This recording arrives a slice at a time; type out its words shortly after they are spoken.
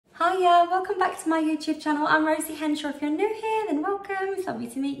Hiya, welcome back to my YouTube channel. I'm Rosie Henshaw. If you're new here, then welcome. It's lovely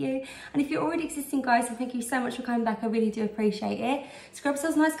to meet you. And if you're already existing, guys, then thank you so much for coming back. I really do appreciate it. So grab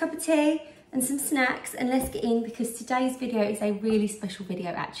yourselves a nice cup of tea and some snacks and let's get in, because today's video is a really special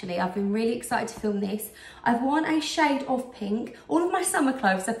video actually. I've been really excited to film this. I've worn a shade of pink. All of my summer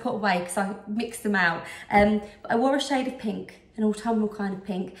clothes I put away because I mixed them out. But I wore a shade of pink, an autumnal kind of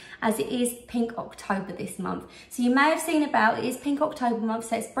pink, as it is Pink October this month. So you may have seen about, it is Pink October month,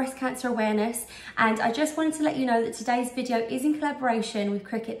 so it's breast cancer awareness. And I just wanted to let you know that today's video is in collaboration with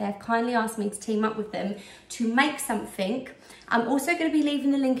Cricut. They have kindly asked me to team up with them to make something. I'm also going to be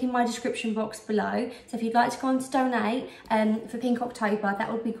leaving the link in my description box below. So if you'd like to go on to donate for Pink October,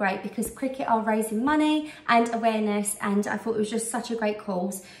 that would be great, because Cricut are raising money and awareness, and I thought it was just such a great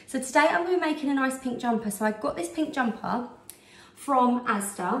cause. So today I'm going to be making a nice pink jumper. So I got this pink jumper from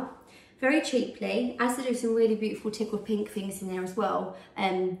Asda, very cheaply. Asda do some really beautiful tickle pink things in there as well,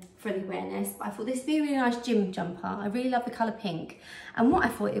 for the awareness. But I thought this would be a really nice gym jumper. I really love the colour pink. And what I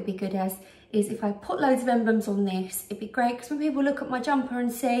thought it would be good as is if I put loads of emblems on this, it'd be great, because when people look at my jumper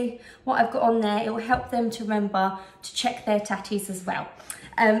and see what I've got on there, it will help them to remember to check their tatties as well.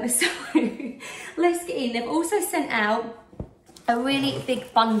 So let's get in. They've also sent out a really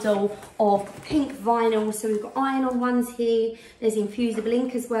big bundle of pink vinyl. So we've got iron-on ones here. There's infusible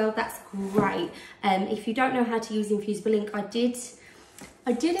ink as well. That's great. If you don't know how to use infusible ink, I did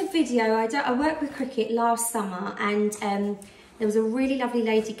a video. I worked with Cricut last summer, and there was a really lovely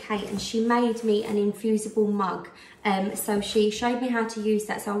lady, Kate, and she made me an infusible mug. So she showed me how to use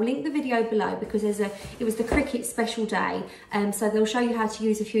that. So I'll link the video below, because it was the Cricut special day. So they'll show you how to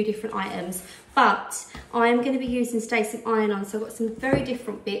use a few different items. But I'm going to be using today some iron-on. So I've got some very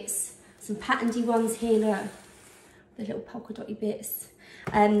different bits, some patterny ones here, look, the little polka dotty bits.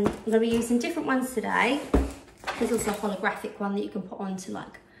 I'm going to be using different ones today. There's also a holographic one that you can put onto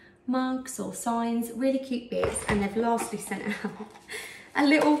like mugs or signs, really cute bits. And they've lastly sent out a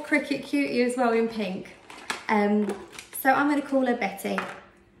little Cricut cutie as well in pink. So I'm going to call her Betty.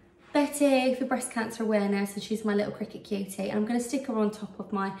 Betty for breast cancer awareness, and she's my little Cricut cutie. And I'm going to stick her on top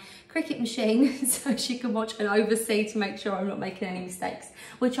of my Cricut machine so she can watch and oversee to make sure I'm not making any mistakes,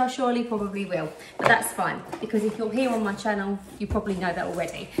 which I surely probably will, but that's fine, because if you're here on my channel, you probably know that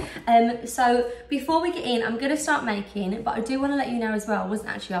already. So before we get in, I'm going to start making, but I do want to let you know as well, I wasn't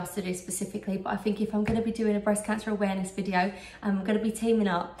actually asked to do specifically, but I think if I'm going to be doing a breast cancer awareness video, I'm going to be teaming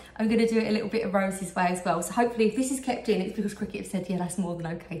up, I'm going to do it a little bit of Rosie's way as well. So hopefully if this is kept in, it's because Cricut have said, yeah, that's more than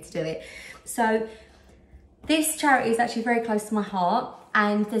okay to do it. So this charity is actually very close to my heart,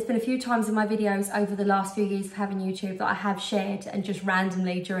 and there's been a few times in my videos over the last few years of having YouTube that I have shared and just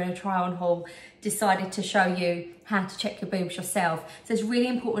randomly during a try on haul decided to show you how to check your boobs yourself. So it's really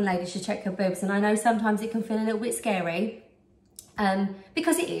important, ladies, to check your boobs, and I know sometimes it can feel a little bit scary,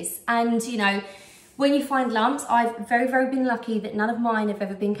 because it is. And you know, when you find lumps, I've very been lucky that none of mine have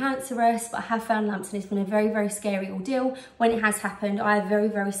ever been cancerous, but I have found lumps, and it's been a very scary ordeal when it has happened. I have very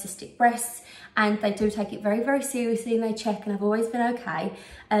cystic breasts, and they do take it very seriously, and they check, and I've always been okay.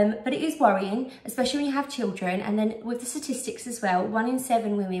 But it is worrying, especially when you have children. And then with the statistics as well, 1 in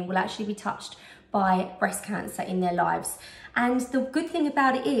 7 women will actually be touched by breast cancer in their lives. And the good thing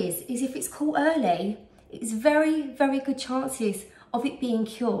about it is if it's caught early, it's very good chances of it being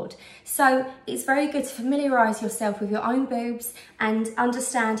cured. So it's very good to familiarise yourself with your own boobs and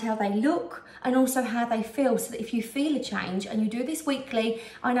understand how they look and also how they feel, so that if you feel a change, and you do this weekly,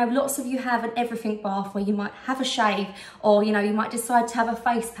 I know lots of you have an everything bath where you might have a shave, or you know, you might decide to have a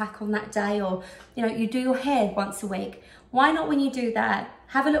face pack on that day, or you know, you do your hair once a week. Why not, when you do that,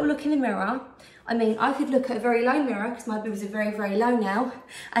 have a little look in the mirror? I mean, I could look at a very low mirror, because my boobs are very low now,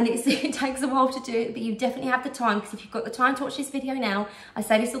 and it takes a while to do it, but you definitely have the time, because if you've got the time to watch this video now, I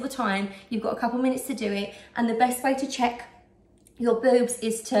say this all the time, you've got a couple minutes to do it. And the best way to check your boobs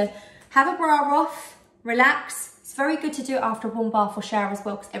is to have a bra off, relax. It's very good to do it after a warm bath or shower as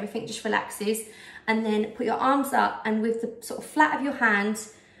well, because everything just relaxes. And then put your arms up, and with the sort of flat of your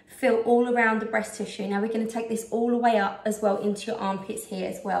hands, feel all around the breast tissue. Now we're going to take this all the way up as well into your armpits here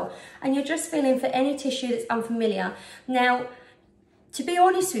as well. And you're just feeling for any tissue that's unfamiliar. Now, to be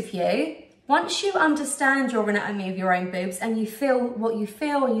honest with you, once you understand your anatomy of your own boobs, and you feel what you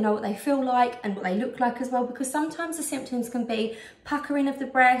feel, and you know what they feel like and what they look like as well, because sometimes the symptoms can be puckering of the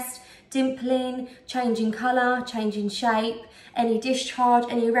breast, dimpling, changing colour, changing shape, any discharge,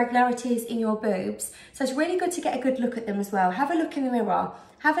 any irregularities in your boobs. So it's really good to get a good look at them as well. Have a look in the mirror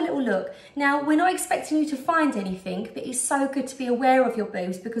have a little look. Now, we're not expecting you to find anything, but it's so good to be aware of your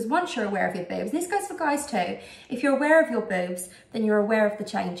boobs, because once you're aware of your boobs, and this goes for guys too, if you're aware of your boobs, then you're aware of the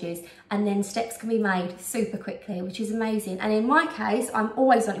changes, and then steps can be made super quickly, which is amazing. And in my case, I'm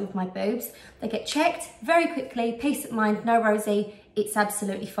always on it with my boobs. They get checked very quickly, peace of mind, no Rosie, it's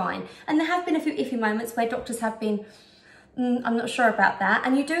absolutely fine. And there have been a few iffy moments where doctors have been, I'm not sure about that,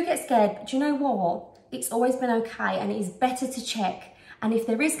 and you do get scared, but do you know what? It's always been okay, and it is better to check. And if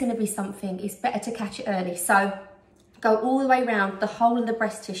there is going to be something, it's better to catch it early. So go all the way around the whole of the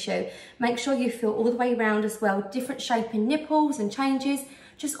breast tissue. Make sure you feel all the way around as well, different shape in nipples and changes.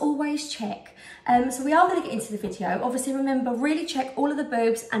 Just always check. So we are going to get into the video. Obviously, remember, really check all of the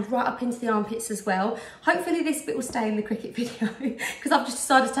boobs and right up into the armpits as well. Hopefully this bit will stay in the Cricut video, because I've just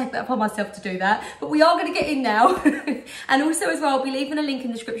decided to take that upon myself to do that. But we are going to get in now. And also as well, I'll be leaving a link in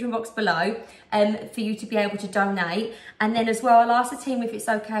the description box below for you to be able to donate. And then as well, I'll ask the team if it's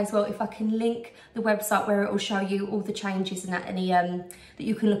okay as well, if I can link the website where it will show you all the changes and that, any that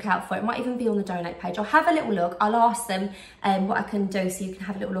you can look out for. It might even be on the donate page. I'll have a little look. I'll ask them what I can do, so you can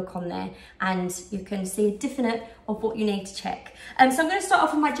have a little look on there and you can see a definite of what you need to check. So I'm going to start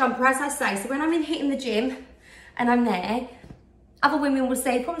off with my jumper, as I say. So when I'm hitting the gym and I'm there, other women will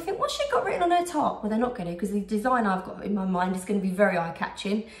say, probably think, what's she got written on her top? Well, they're not going to, because the design I've got in my mind is going to be very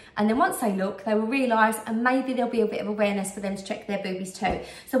eye-catching. And then once they look, they will realise, and maybe there'll be a bit of awareness for them to check their boobies too.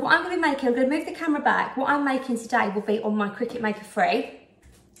 So what I'm going to be making, I'm going to move the camera back. What I'm making today will be on my Cricut Maker 3.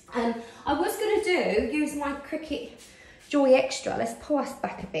 And I was going to use my Cricut Joy Extra. Let's pull us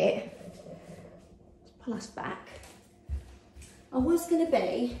back a bit. Pull us back. I was going to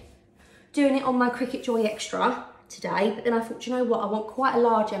be doing it on my Cricut Joy Extra today, but then I thought, you know what, I want quite a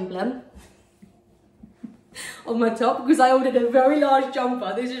large emblem on my top, because I ordered a very large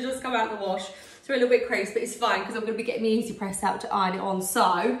jumper. This has just come out of the wash. It's a little bit creased, but it's fine, because I'm going to be getting my Easy Press out to iron it on.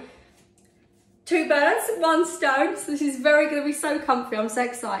 So 2 birds, 1 stone. So this is going to be so comfy. I'm so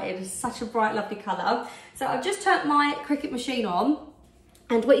excited. It's such a bright, lovely colour. So I've just turned my Cricut machine on.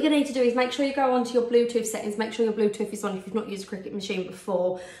 And what you're going to need to do is make sure you go onto your Bluetooth settings, make sure your Bluetooth is on if you've not used a Cricut machine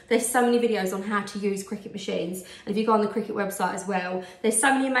before. There's so many videos on how to use Cricut machines. And if you go on the Cricut website as well, there's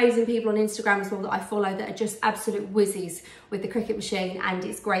so many amazing people on Instagram as well that I follow that are just absolute whizzes with the Cricut machine. And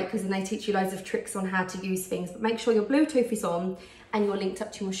it's great because then they teach you loads of tricks on how to use things. But make sure your Bluetooth is on and you're linked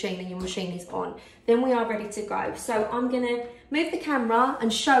up to your machine and your machine is on. Then we are ready to go. So I'm going to move the camera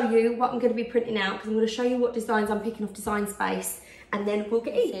and show you what I'm going to be printing out, because I'm going to show you what designs I'm picking off Design Space. And then we'll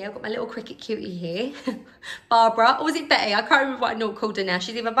get in. I've got my little Cricut cutie here. Barbara, or was it Betty? I can't remember what I called her now.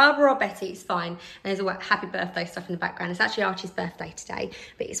 She's either Barbara or Betty, it's fine. And there's all that happy birthday stuff in the background. It's actually Archie's birthday today,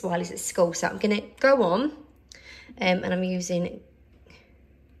 but it's while he's at school. So I'm gonna go on, and I'm using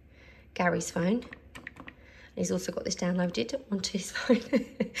Gary's phone. He's also got this downloaded onto his phone.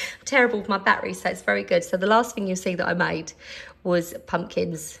 I'm terrible with my batteries, so it's very good. So the last thing you'll see that I made was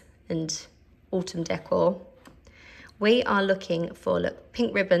pumpkins and autumn decor. We are looking for, look,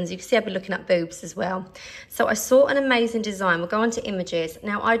 pink ribbons. You can see I've been looking at boobs as well. So I saw an amazing design. We'll go on to images.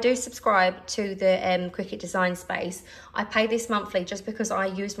 Now, I do subscribe to the Cricut Design Space. I pay this monthly just because I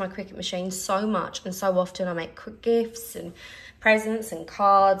use my Cricut machine so much and so often. I make gifts and presents and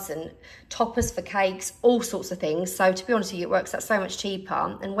cards and toppers for cakes, all sorts of things. So to be honest with you, it works out so much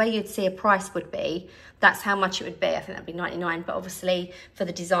cheaper. And where you'd see a price would be, that's how much it would be. I think that'd be $99, but obviously for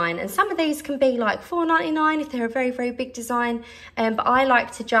the design. And some of these can be like $4.99 if they're a very, very big design. But I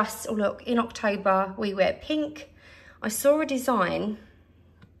like to just, oh look, in October, we wear pink. I saw a design,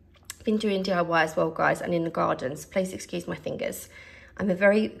 I've been doing DIY as well, guys, and in the gardens. Please excuse my fingers. I'm a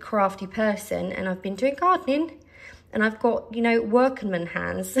very crafty person and I've been doing gardening. And I've got, you know, workman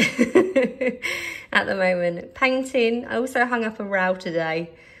hands at the moment. Painting. I also hung up a rail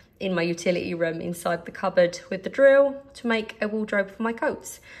today in my utility room inside the cupboard with the drill to make a wardrobe for my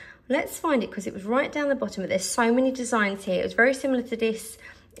coats. Let's find it because it was right down the bottom. But there's so many designs here. It was very similar to this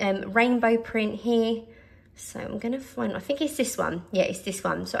rainbow print here. So I'm going to find, I think it's this one. Yeah, it's this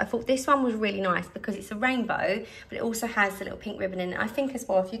one. So I thought this one was really nice because it's a rainbow, but it also has a little pink ribbon in it. I think as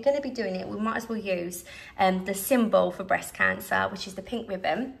well, if you're going to be doing it, we might as well use the symbol for breast cancer, which is the pink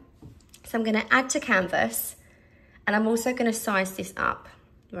ribbon. So I'm going to add to canvas, and I'm also going to size this up.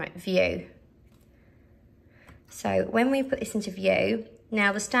 Right, view. So when we put this into view,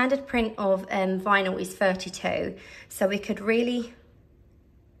 now the standard print of vinyl is 32. So we could really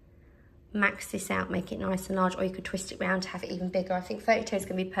max this out, make it nice and large, or you could twist it around to have it even bigger. I think 32 is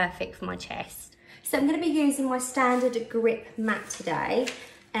going to be perfect for my chest. So I'm going to be using my standard grip mat today.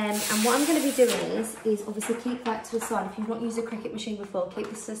 And what I'm going to be doing is obviously keep that to the side. If you've not used a Cricut machine before, keep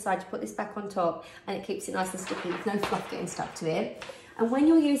this to the side, to put this back on top, and it keeps it nice and sticky with no fluff getting stuck to it. And when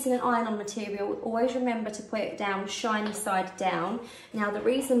you're using an iron-on material, always remember to put it down shiny side down. Now the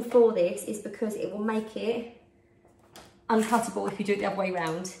reason for this is because it will make it uncuttable if you do it the other way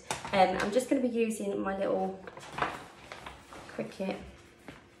around. I'm just going to be using my little Cricut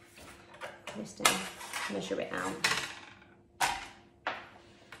just to measure it out.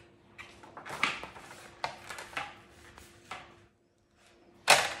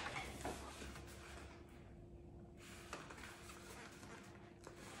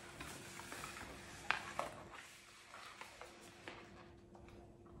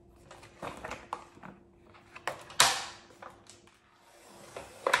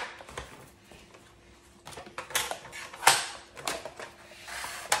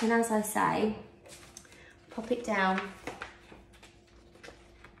 And as I say, pop it down.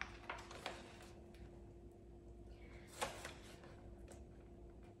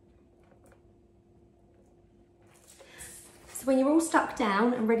 So when you're all stuck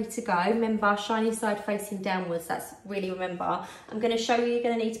down and ready to go, remember shiny side facing downwards, that's really remember. I'm going to show you, you're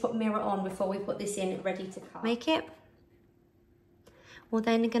going to need to put a mirror on before we put this in ready to cut. Make it. We're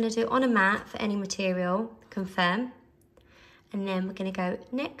then going to do on a mat for any material, confirm. And then we're going to go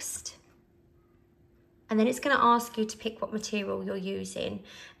next. And then it's going to ask you to pick what material you're using.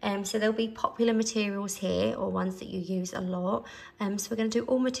 So there'll be popular materials here or ones that you use a lot. So we're going to do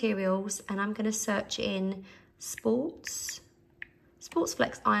all materials and I'm going to search in Sports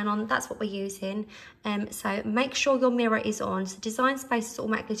Flex Iron-On, that's what we're using. So make sure your mirror is on. So Design Spaces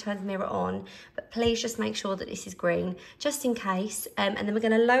automatically turns the mirror on, but please just make sure that this is green, just in case. And then we're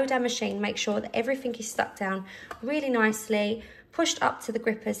going to load our machine, make sure that everything is stuck down really nicely, pushed up to the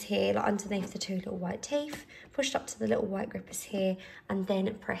grippers here, like underneath the two little white teeth, pushed up to the little white grippers here, and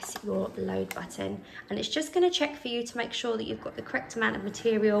then press your load button. And it's just going to check for you to make sure that you've got the correct amount of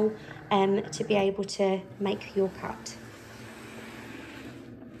material to be able to make your cut.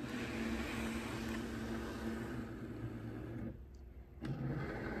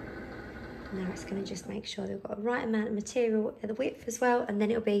 Now it's going to just make sure they've got the right amount of material at the width as well, and then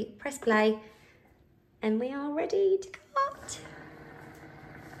it'll be press play and we are ready to cut.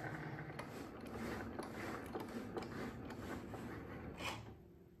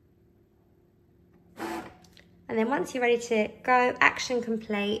 And then once you're ready to go, action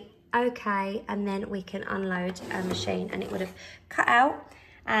complete, okay, and then we can unload our machine and it would have cut out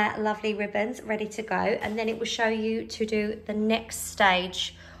lovely ribbons ready to go, and then it will show you to do the next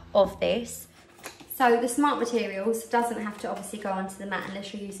stage of this. So the Smart Materials doesn't have to obviously go onto the mat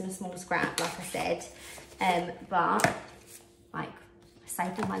unless you're using a small scrap, like I said, but like I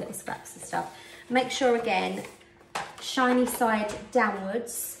saved all my little scraps and stuff. Make sure again, shiny side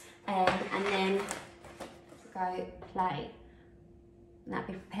downwards, and then go play. And that'll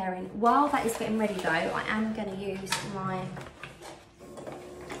be preparing. While that is getting ready though, I am going to use my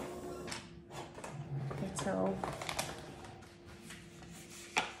little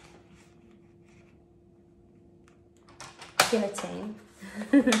guillotine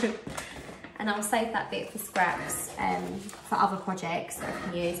and I'll save that bit for scraps for other projects that I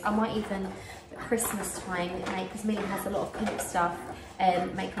can use. I might even at Christmas time make, because Millie has a lot of pink stuff,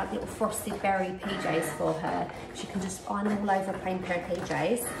 make like little frosted berry PJs for her. She can just iron them all over a plain pair of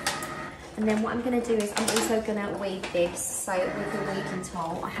PJs. And then what I'm going to do is I'm also going to weed this. So with the weeding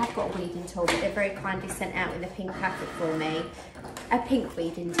tool, I have got a weeding tool, but they're very kindly sent out in a pink packet for me. A pink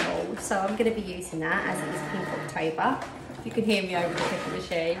weeding tool. So I'm going to be using that as it is Pink October. You can hear me over the Cricut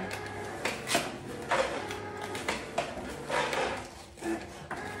machine.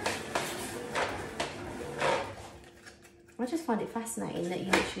 I just find it fascinating that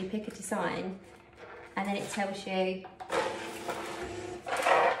you literally pick a design and then it tells you.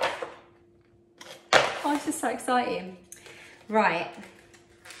 Oh, it's just so exciting. Right,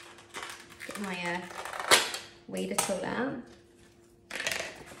 get my weeder tool out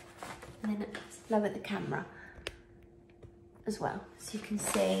and then lower the camera as well so you can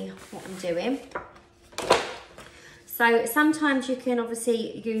see what I'm doing. So sometimes you can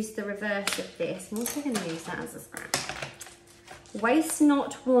obviously use the reverse of this. I'm also going to use that as a scrap. Waste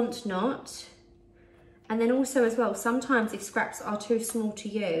not, want not. And then also as well, sometimes if scraps are too small to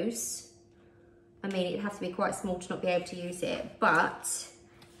use, I mean, it'd have to be quite small to not be able to use it, but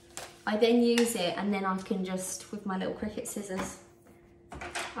I then use it and then I can just, with my little Cricut scissors,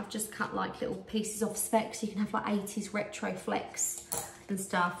 I've just cut like little pieces off spec so you can have like 80s retro flex and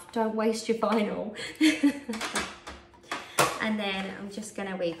stuff. Don't waste your vinyl. And then I'm just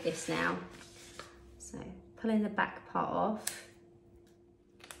gonna weave this now. So pulling the back part off.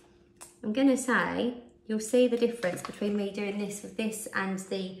 I'm gonna say, you'll see the difference between me doing this with this and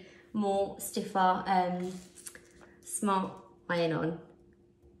the more stiffer Smart Iron-On.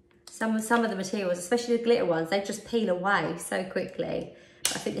 some of the materials, especially the glitter ones, they just peel away so quickly.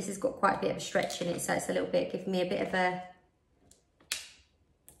 But I think this has got quite a bit of a stretch in it, so it's a little bit, giving me a bit of a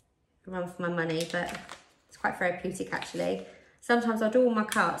run for my money, but it's quite therapeutic actually. Sometimes I'll do all my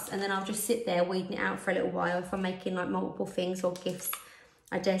cuts and then I'll just sit there weeding it out for a little while if I'm making like multiple things or gifts.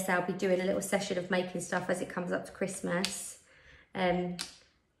 I dare say I'll be doing a little session of making stuff as it comes up to Christmas. The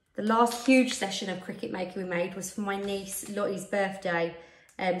last huge session of Cricut making we made was for my niece Lottie's birthday.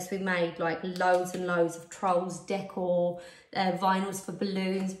 So we made like loads and loads of trolls decor, vinyls for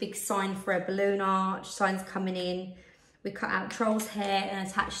balloons, big sign for a balloon arch, signs coming in. We cut out Troll's hair and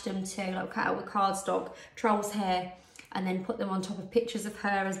attached them to, like cut out with cardstock, Troll's hair, and then put them on top of pictures of her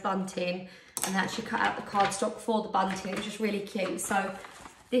as bunting, and actually cut out the cardstock for the bunting. It was just really cute. So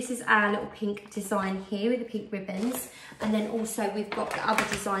this is our little pink design here with the pink ribbons. And then also we've got the other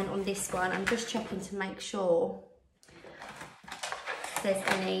design on this one. I'm just checking to make sure there's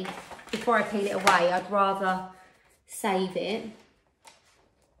any, before I peel it away, I'd rather save it.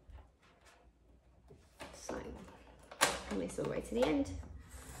 So, bring this all the way to the end.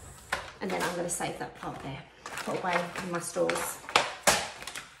 And then I'm gonna save that part there, put away in my stores.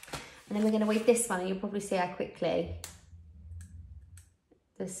 And then we're gonna weave this one, and you'll probably see how quickly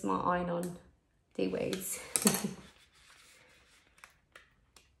the Smart Iron-On de-weeds.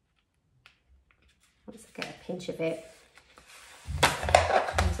 Once I get a pinch of it,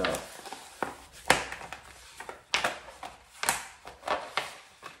 comes off.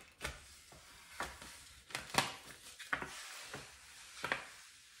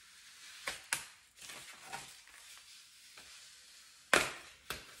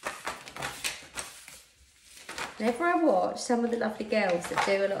 Whenever I watch some of the lovely girls that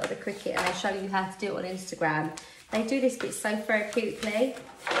do a lot of the Cricut and they show you how to do it on Instagram, they do this bit so therapeutically,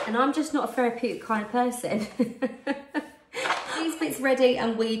 and I'm just not a therapeutic kind of person. These bits ready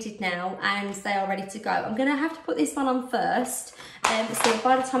and weeded now, and they are ready to go. I'm going to have to put this one on first, so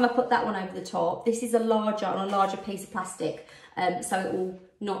by the time I put that one over the top, this is a larger piece of plastic, so it will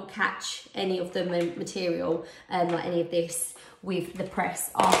not catch any of the material, like any of this, with the press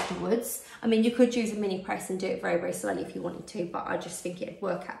afterwards. I mean, you could use a mini press and do it very, very slowly if you wanted to, but I just think it'd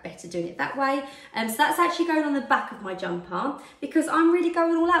work out better doing it that way. So that's actually going on the back of my jumper, because I'm really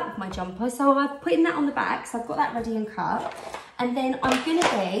going all out with my jumper. So I'm putting that on the back, so I've got that ready and cut. And then I'm gonna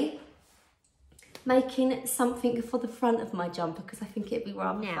be making something for the front of my jumper, because I think it'd be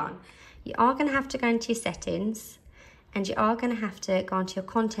rather fun. You are gonna have to go into your settings, and you are going to have to go onto your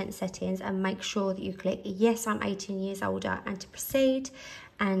content settings and make sure that you click yes, I'm 18 years older, and to proceed.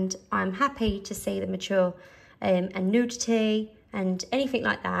 And I'm happy to see the mature and nudity and anything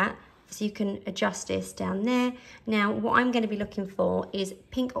like that. So you can adjust this down there. Now, what I'm going to be looking for is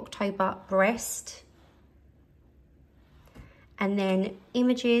Pink October breast. And then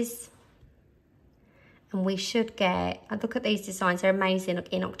images. And we should get, look at these designs, they're amazing. Look,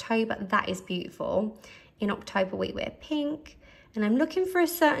 in October, that is beautiful. In October, we wear pink, and I'm looking for a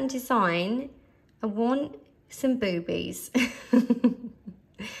certain design. I want some boobies.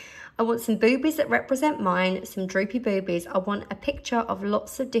 I want some boobies that represent mine, some droopy boobies. I want a picture of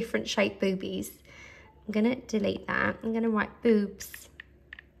lots of different shaped boobies. I'm gonna delete that. I'm gonna write boobs,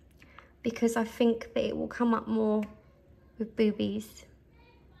 because I think that it will come up more with boobies.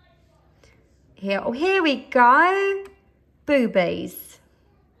 Here, oh, here we go. Boobies.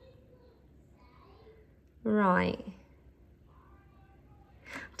 Right.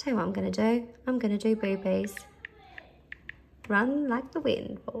 I'll tell you what I'm going to do. I'm going to do boobies. Run like the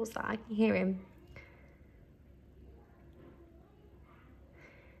wind, Bullseye. I can hear him.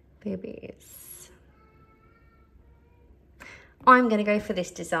 Boobies. I'm going to go for this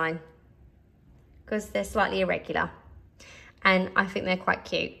design, because they're slightly irregular. And I think they're quite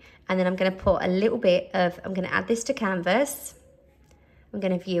cute. And then I'm going to put a little bit of, I'm going to add this to canvas. I'm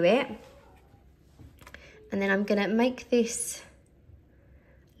going to view it. And then I'm gonna make this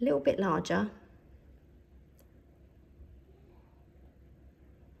a little bit larger.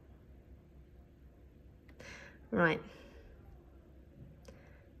 Right.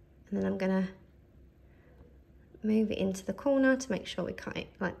 And then I'm gonna move it into the corner to make sure we cut it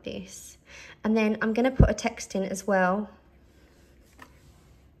like this. And then I'm gonna put a text in as well.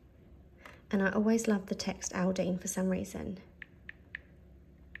 And I always love the text Aldine for some reason.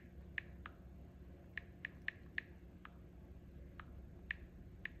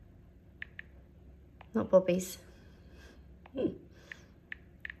 Not bobbies. Have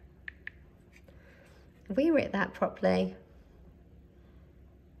we writ that properly?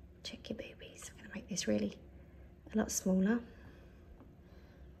 Check your boobies. I'm gonna make this really a lot smaller.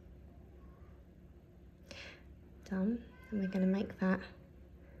 Done. And we're gonna make that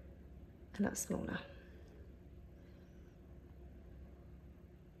a lot smaller.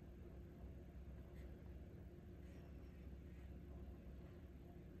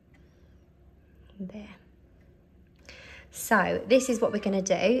 There. So this is what we're going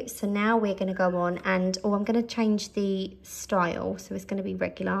to do. So now we're going to go on and, I'm going to change the style. So it's going to be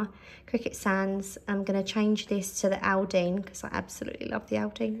regular Cricut Sans. I'm going to change this to the Aldine because I absolutely love the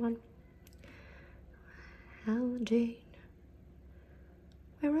Aldine one. Aldine,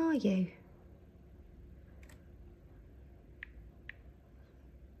 where are you?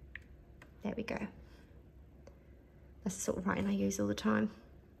 There we go. That's the sort of writing I use all the time.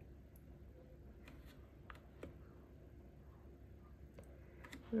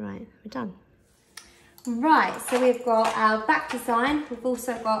 Right, we're done. Right, so we've got our back design. We've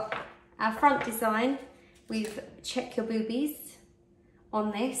also got our front design with check your boobies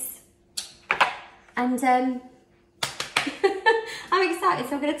on this. And I'm excited.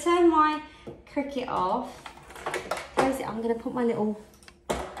 So I'm going to turn my Cricut off. Close it. I'm going to put my little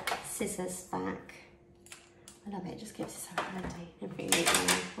scissors back. I love it. It just keeps it so handy. Everything.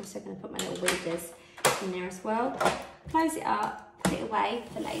 I'm also going to put my little weeders in there as well. Close it up. Put it away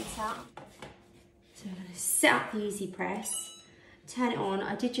for later. So I'm going to set up the easy press, turn it on.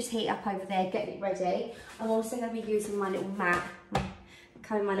 I did just heat up over there, getting it ready. I'm also going to be using my little mat,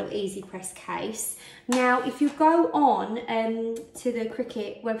 my little easy press case. Now, if you go on to the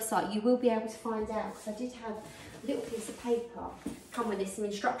Cricut website, you will be able to find out, because I did have a little piece of paper come with this, some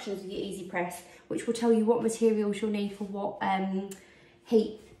instructions with your easy press, which will tell you what materials you'll need for what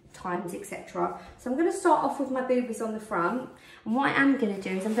heat times, etc. So I'm going to start off with my boobies on the front, and what I am going to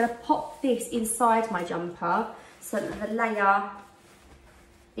do is I'm going to pop this inside my jumper so that the layer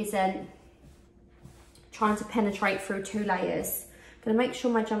isn't trying to penetrate through 2 layers. I'm going to make sure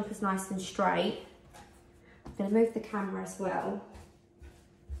my jumper's nice and straight. I'm going to move the camera as well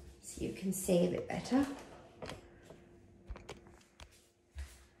so you can see a bit better.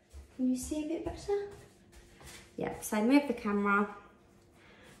 Can you see a bit better? Yeah, so move the camera.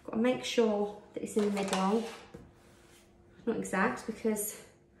 Got to make sure that it's in the middle. Not exact, because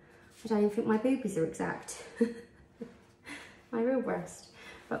I don't even think my boobies are exact. My real breast.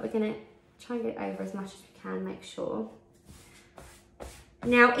 But we're going to try and get it over as much as we can, make sure.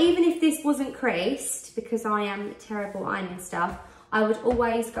 Now, even if this wasn't creased, because I am terrible ironing stuff, I would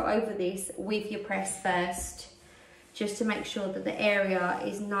always go over this with your press first, just to make sure that the area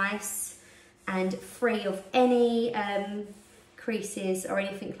is nice and free of any creases or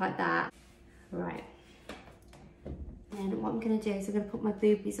anything like that. Right, and what I'm going to do is I'm going to put my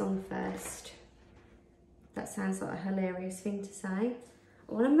boobies on first. That sounds like a hilarious thing to say.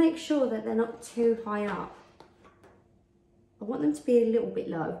 I want to make sure that they're not too high up. I want them to be a little bit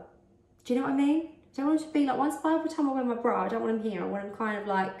low. Do you know what I mean? I don't want them to be like, once by the time I wear my bra, I don't want them here. I want them kind of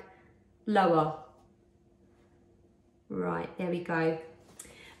like lower. Right, there we go.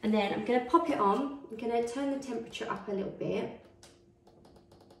 And then I'm going to pop it on. I'm going to turn the temperature up a little bit.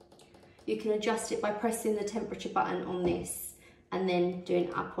 You can adjust it by pressing the temperature button on this and then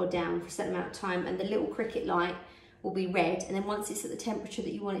doing up or down for a certain amount of time, and the little Cricut light will be red, and then once it's at the temperature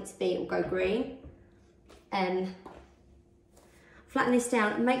that you want it to be, it will go green. Flatten this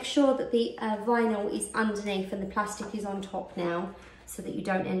down and make sure that the vinyl is underneath and the plastic is on top now, so that you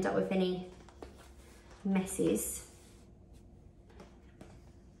don't end up with any messes.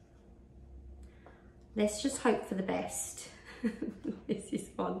 Let's just hope for the best. This is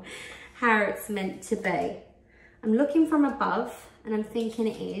on how it's meant to be. I'm looking from above and I'm thinking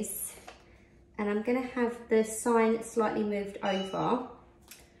it is, and I'm going to have the sign slightly moved over.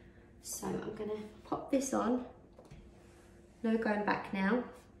 So I'm going to pop this on. No going back now.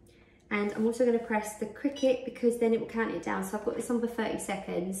 And I'm also going to press the Cricut, because then it will count it down. So I've got this on for 30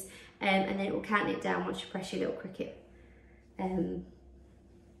 seconds and then it will count it down once you press your little Cricut. And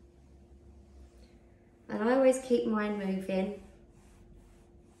I always keep mine moving.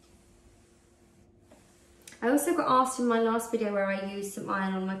 I also got asked in my last video where I used some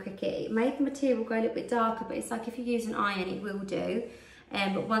iron on my Cricut. It made the material go a little bit darker, but it's like if you use an iron, it will do.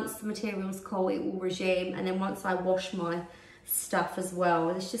 But once the material's cool, it will resume. And then once I wash my stuff as well,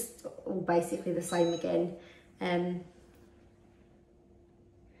 it's just all basically the same again.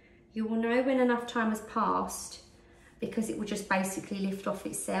 You will know when enough time has passed, because it will just basically lift off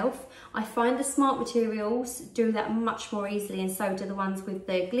itself. I find the smart materials do that much more easily, and so do the ones with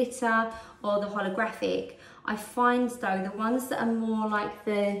the glitter or the holographic. I find though the ones that are more like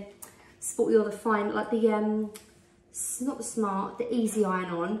the sporty or the fine, like the not the smart, the easy iron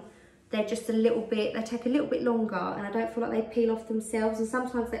on, they're just a little bit, they take a little bit longer, and I don't feel like they peel off themselves, and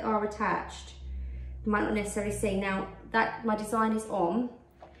sometimes they are attached. You might not necessarily see. Now that my design is on,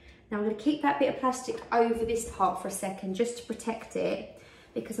 Now I'm going to keep that bit of plastic over this part for a second just to protect it,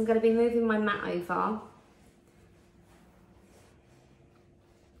 because I'm going to be moving my mat over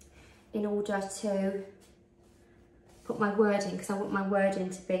in order to put my wording, because I want my wording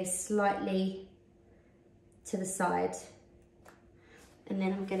to be slightly to the side. And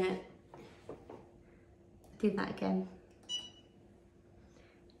then I'm going to do that again.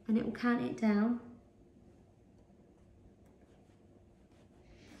 And it will count it down.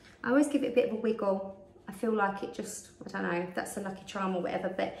 I always give it a bit of a wiggle. I feel like it just, I don't know if that's a lucky charm or whatever,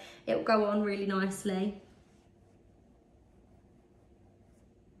 but it will go on really nicely.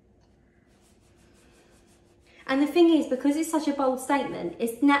 And the thing is, because it's such a bold statement,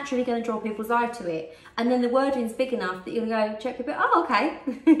 it's naturally going to draw people's eye to it. And then the wording's big enough that you'll go, check your bit, oh,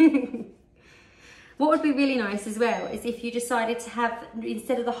 okay. What would be really nice as well is if you decided to have,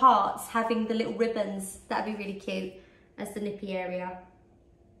 instead of the hearts, having the little ribbons. That'd be really cute as the nippy area.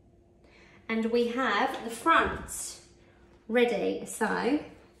 And we have the front ready, so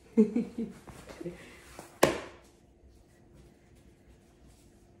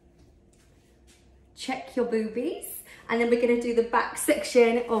check your boobies. And then we're going to do the back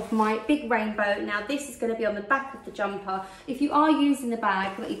section of my big rainbow. Now this is going to be on the back of the jumper. If you are using the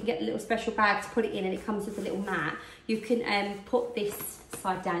bag, you can get a little special bag to put it in, and it comes with a little mat. You can put this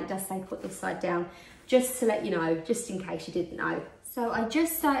side down. It does say put this side down, just to let you know, just in case you didn't know. So I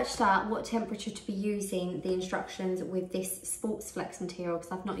just searched out what temperature to be using the instructions with this Sports Flex material,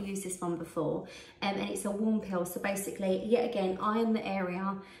 because I've not used this one before, and it's a warm peel. So basically, yet again, iron the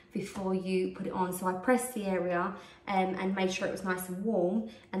area before you put it on. So I pressed the area and made sure it was nice and warm,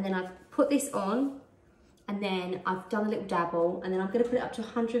 and then I've put this on, and then I've done a little dabble, and then I'm going to put it up to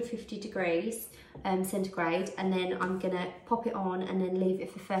 150 degrees centigrade, and then I'm going to pop it on and then leave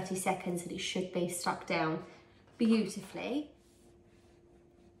it for 30 seconds, and it should be stuck down beautifully.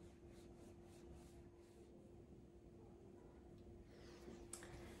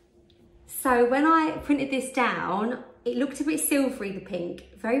 So when I printed this down, it looked a bit silvery, the pink.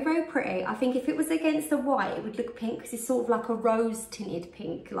 Very, very pretty. I think if it was against the white, it would look pink, because it's sort of like a rose tinted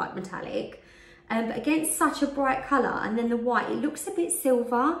pink, like metallic. But against such a bright colour, and then the white, it looks a bit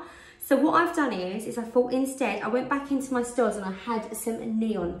silver. So what I've done is I thought instead, I went back into my stores and I had some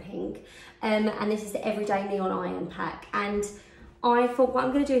neon pink. And this is the Everyday Neon Iron Pack. And I thought what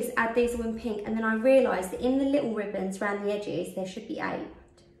I'm going to do is add these all in pink. And then I realised that in the little ribbons around the edges, there should be 8.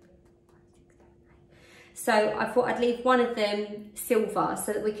 So I thought I'd leave one of them silver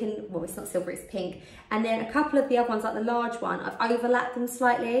so that we can, well, it's not silver, it's pink. And then a couple of the other ones, like the large one, I've overlapped them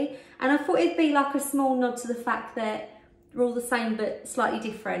slightly. And I thought it'd be like a small nod to the fact that we're all the same but slightly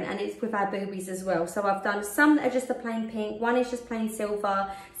different, and it's with our boobies as well. So I've done some that are just a plain pink, one is just plain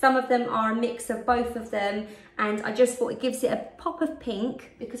silver. Some of them are a mix of both of them. And I just thought it gives it a pop of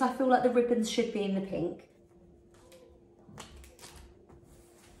pink, because I feel like the ribbons should be in the pink.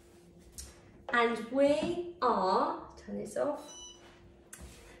 And we are, turn this off,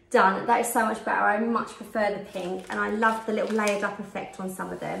 done. That is so much better. I much prefer the pink, and I love the little layered up effect on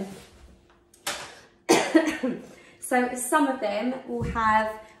some of them. So some of them will have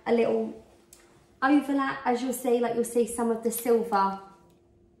a little overlap, as you'll see, like you'll see some of the silver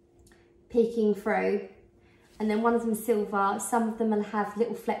peeking through. And then one of them silver, some of them will have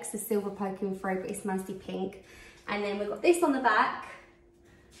little flecks of silver poking through, but it's mostly pink. And then we've got this on the back.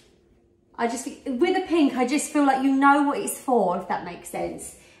 With the pink, I just feel like you know what it's for, if that makes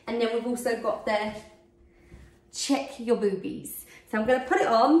sense. And then we've also got the check your boobies. So I'm going to put it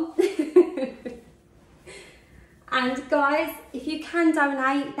on. And guys, if you can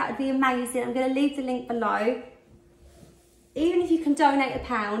donate, that would be amazing. I'm going to leave the link below. Even if you can donate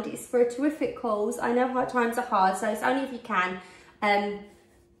 £1, it's for a terrific cause. I know hard times are hard, so it's only if you can.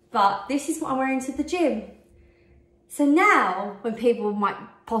 But this is what I'm wearing to the gym. So now, when people might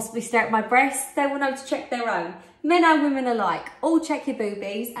possibly stare at my breasts, they will know to check their own. Men and women alike, all check your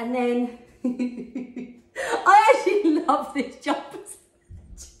boobies. And then, I actually love this jumper.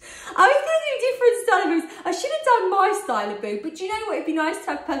 I was going to do different style of boobs. I should have done my style of boob, but do you know what? It'd be nice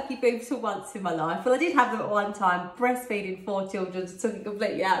to have perky boobs for once in my life. Well, I did have them at one time, breastfeeding 4 children, just took it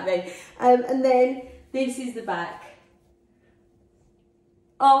completely out of me. And then this is the back.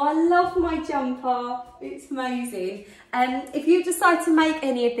 Oh, I love my jumper. It's amazing. If you decide to make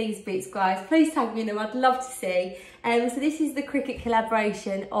any of these bits, guys, please tag me in them. I'd love to see. So this is the Cricut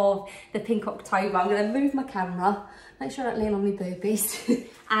collaboration of the Pink October. I'm going to move my camera, make sure I don't lean on my boobies.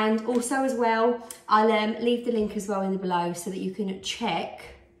 And also as well, I'll leave the link as well in the below so that you can check.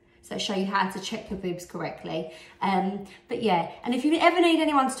 So that show you how to check your boobs correctly. But yeah, and if you ever need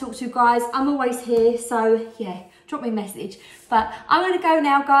anyone to talk to, guys, I'm always here. So yeah, drop me a message. But I'm going to go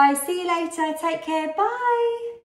now, guys. See you later. Take care. Bye.